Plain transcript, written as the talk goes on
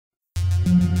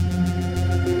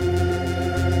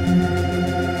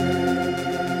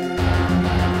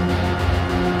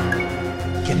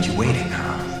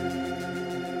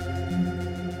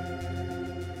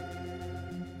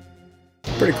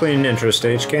Pretty clean intro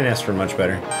stage, can't ask for much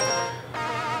better.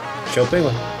 Chill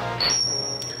Penguin.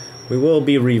 We will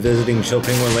be revisiting Chill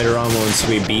Penguin later on once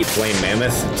we beat Flame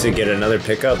Mammoth to get another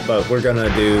pickup, but we're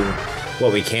gonna do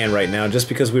what we can right now just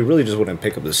because we really just want to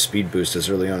pick up the speed boost as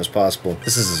early on as possible.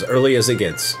 This is as early as it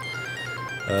gets.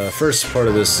 First part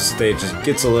of this stage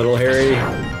gets a little hairy.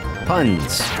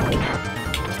 Puns.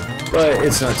 But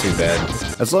it's not too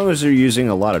bad. As long as you're using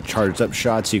a lot of charged up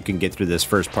shots, you can get through this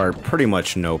first part pretty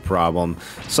much no problem.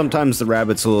 Sometimes the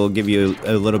rabbits will give you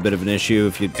a little bit of an issue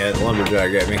if you... Yeah, the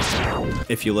lumberjack got me.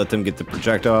 If you let them get the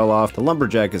projectile off. The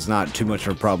lumberjack is not too much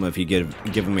of a problem if you give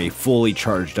them a fully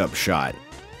charged up shot.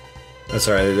 That's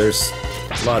alright, there's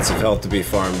lots of health to be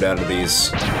farmed out of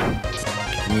these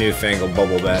newfangled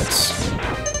bubble bats.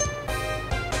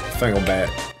 Fangle bat.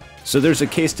 So there's a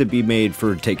case to be made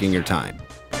for taking your time.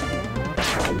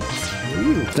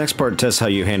 The next part tests how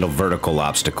you handle vertical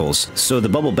obstacles. So the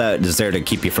bubble bat is there to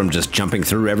keep you from just jumping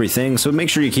through everything, so make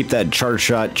sure you keep that charge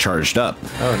shot charged up.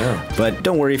 Oh no. But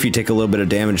don't worry if you take a little bit of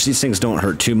damage, these things don't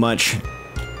hurt too much.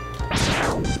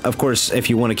 Of course, if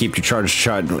you want to keep your charged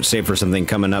shot safe for something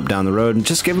coming up down the road,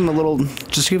 just give them a little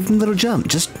jump.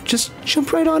 Just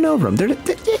jump right on over them.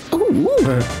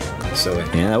 Ooh. Silly.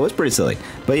 Yeah, that was pretty silly.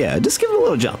 But yeah, just give them a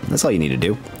little jump. That's all you need to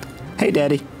do. Hey,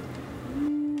 Daddy.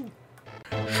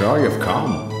 So you've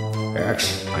come.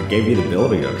 Yes, I gave you the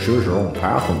ability to choose your own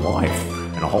path in life,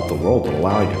 and I hope the world will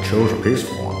allow you to choose a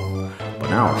peaceful one. But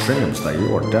now it seems that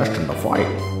you are destined to fight.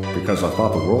 Because I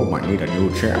thought the world might need a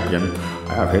new champion,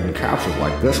 I have hidden capsules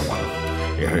like this one.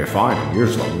 If you find and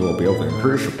use them, you will be able to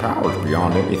increase your powers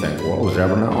beyond anything the world has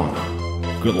ever known.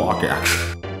 Good luck, X.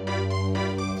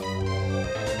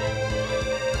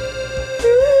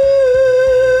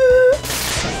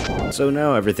 So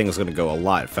now everything's going to go a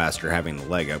lot faster having the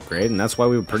leg upgrade, and that's why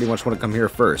we pretty much want to come here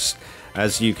first.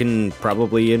 As you can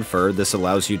probably infer, this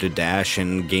allows you to dash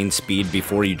and gain speed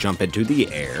before you jump into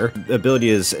the air. The ability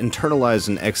is internalized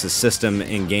in X's system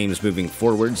in games moving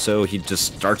forward, so he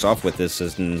just starts off with this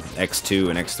as in X2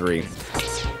 and X3.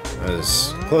 I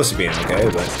was close to being okay,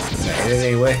 but I hit it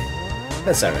anyway.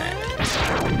 That's alright.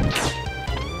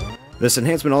 This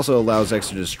enhancement also allows X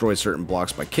to destroy certain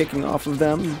blocks by kicking off of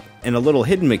them. And a little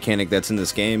hidden mechanic that's in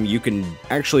this game, you can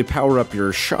actually power up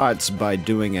your shots by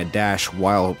doing a dash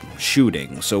while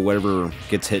shooting. So whatever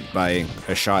gets hit by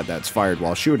a shot that's fired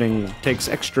while shooting takes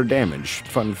extra damage.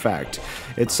 Fun fact.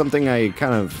 It's something I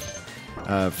kind of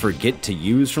forget to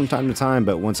use from time to time,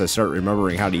 but once I start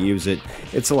remembering how to use it,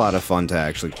 it's a lot of fun to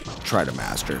actually try to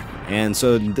master. And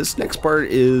so this next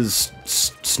part is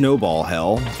snowball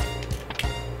hell.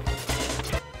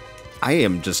 I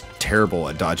am just terrible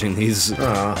at dodging these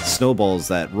snowballs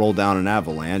that roll down an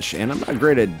avalanche, and I'm not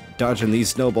great at dodging these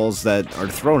snowballs that are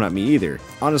thrown at me either.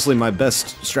 Honestly, my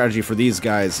best strategy for these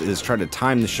guys is try to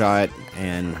time the shot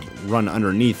and run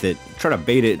underneath it. Try to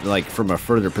bait it like from a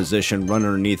further position, run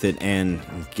underneath it, and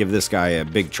give this guy a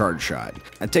big charge shot.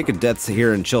 I take a death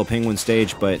here in Chill Penguin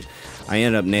stage, but I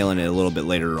end up nailing it a little bit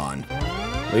later on.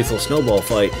 Lethal snowball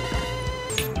fight.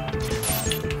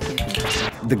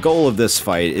 The goal of this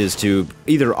fight is to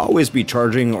either always be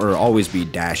charging or always be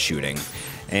dash shooting.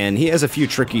 And he has a few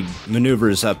tricky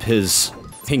maneuvers up his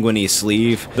penguin-y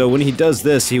sleeve. So when he does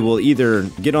this, he will either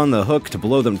get on the hook to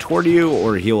blow them toward you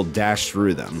or he'll dash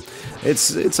through them.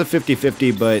 It's a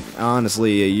 50-50, but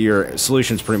honestly, your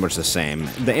solution's pretty much the same.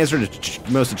 The answer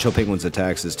to most of Chill Penguin's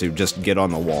attacks is to just get on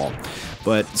the wall.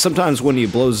 But sometimes when he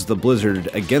blows the blizzard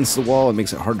against the wall, it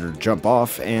makes it harder to jump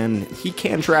off, and he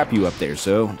can trap you up there,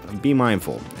 so be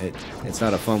mindful. It's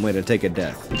not a fun way to take a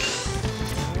death.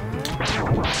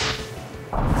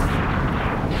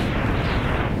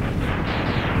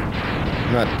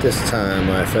 Not this time,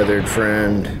 my feathered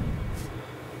friend.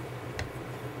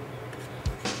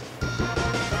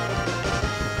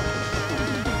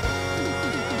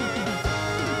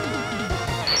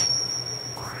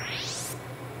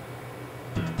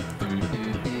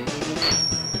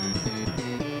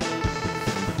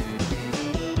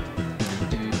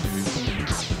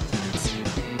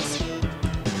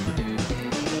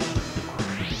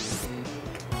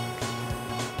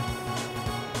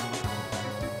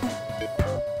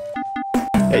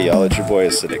 Hey y'all, it's your boy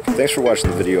Acidic. Thanks for watching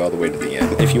the video all the way to the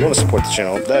end. If you want to support the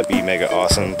channel, that'd be mega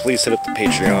awesome. Please hit up the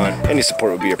Patreon. Any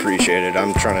support would be appreciated.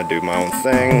 I'm trying to do my own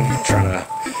thing, trying to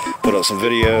put up some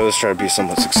videos, try to be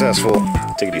somewhat successful.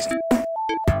 Take it easy.